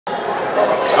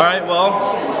Alright,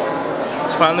 well,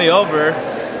 it's finally over.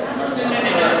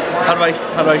 How do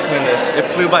I explain this? It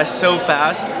flew by so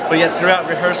fast, but yet throughout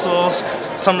rehearsals,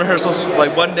 some rehearsals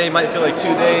like one day might feel like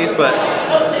 2 days, but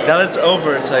now that it's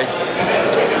over, it's like,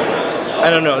 I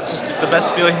don't know, it's just the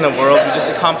best feeling in the world. We just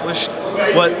accomplished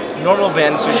what normal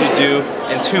bands usually do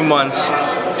in 2 months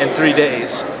in 3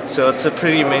 days. So it's a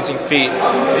pretty amazing feat.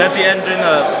 And at the end, during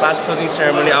the last closing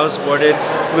ceremony, I was awarded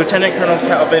Lieutenant Colonel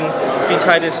Calvin V.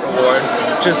 Titus Award,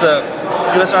 which is the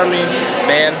U.S. Army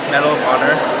Band Medal of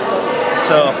Honor.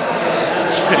 So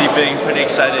it's pretty big, pretty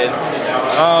excited.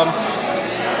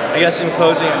 I guess in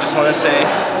closing, I just want to say,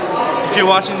 if you're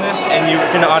watching this and you're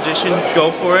going to audition,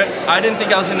 go for it. I didn't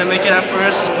think I was going to make it at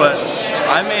first, but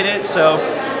I made it, so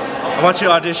I want you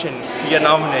to audition. If you get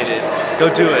nominated, go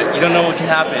do it. You don't know what can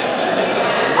happen.